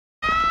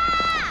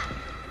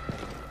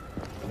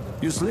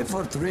You sleep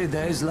for 3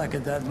 days like a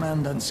dead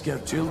man, then scare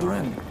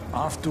children?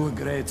 Off to a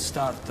great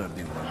start,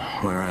 31.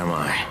 Where am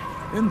I?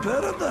 In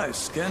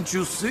paradise, can't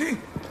you see?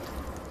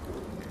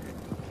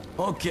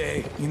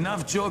 Okay,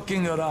 enough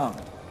joking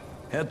around.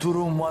 Head to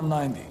room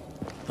 190.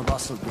 The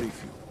boss will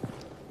brief you.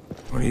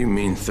 What do you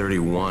mean,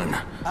 31?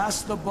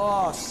 Ask the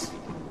boss.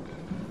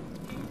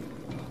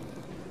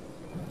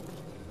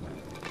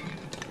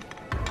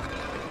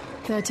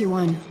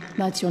 "31,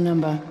 that's your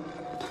number."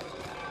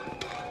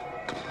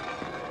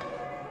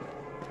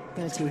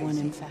 31,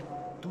 in fact.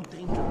 Too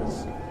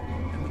dangerous.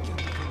 And we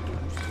can't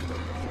introduce to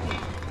them.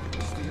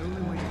 It's the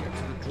only way to get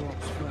to the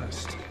drops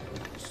first.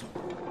 So...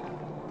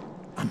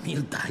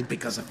 Emil died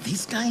because of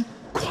this guy?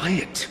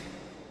 Quiet.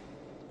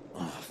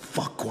 Oh,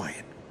 fuck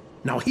quiet.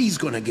 Now he's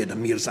gonna get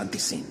Amir's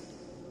anti-scene.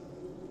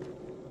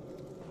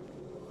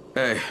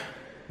 Hey,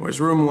 where's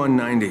room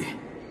 190?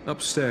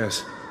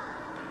 Upstairs.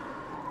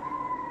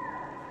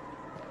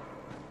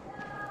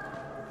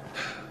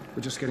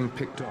 We're just getting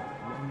picked up,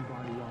 one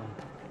by one.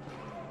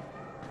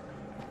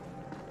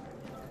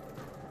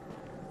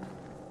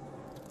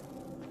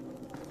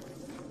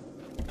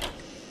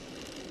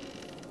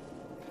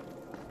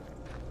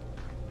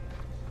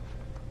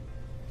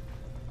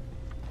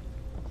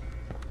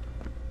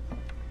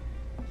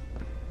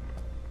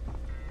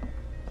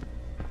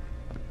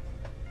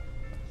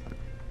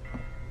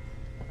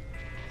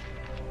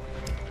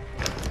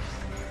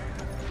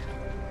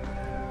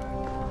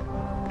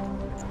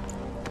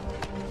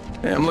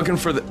 Hey, I'm looking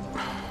for the...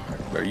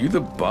 Are you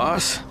the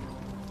boss?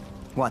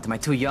 What, am I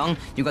too young?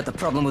 You got the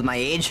problem with my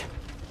age?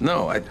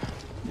 No,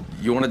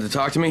 You wanted to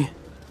talk to me?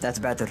 That's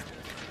better.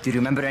 Do you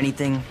remember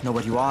anything? Know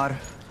where you are?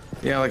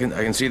 Yeah, I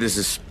can see this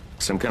is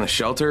some kind of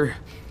shelter.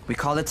 We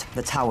call it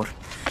the Tower.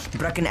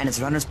 Brecken and his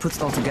runners put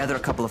it all together a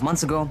couple of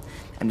months ago,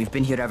 and we've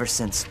been here ever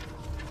since.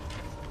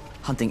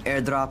 Hunting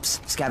airdrops,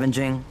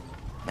 scavenging,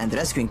 and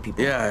rescuing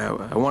people. Yeah,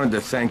 I wanted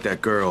to thank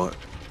that girl.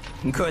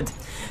 Good,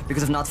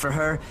 because if not for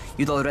her,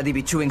 you'd already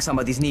be chewing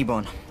somebody's knee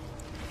bone.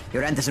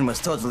 Your Anderson was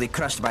totally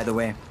crushed, by the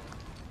way.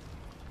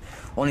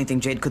 Only thing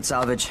Jade could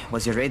salvage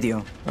was your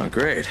radio. Oh,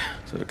 great.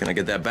 So can I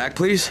get that back,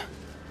 please?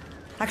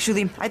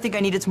 Actually, I think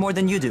I need it more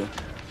than you do.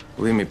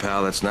 Believe me,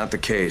 pal, that's not the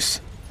case.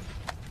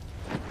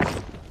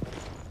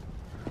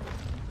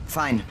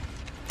 Fine.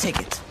 Take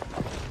it.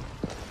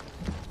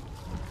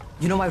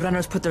 You know why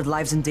runners put their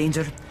lives in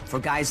danger? For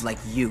guys like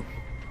you.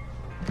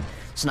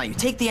 So now you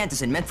take the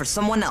Anderson meant for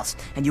someone else,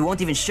 and you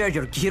won't even share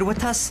your gear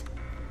with us?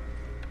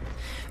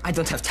 I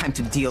don't have time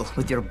to deal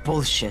with your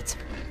bullshit.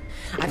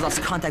 I've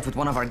lost contact with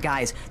one of our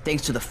guys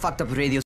thanks to the fucked up radios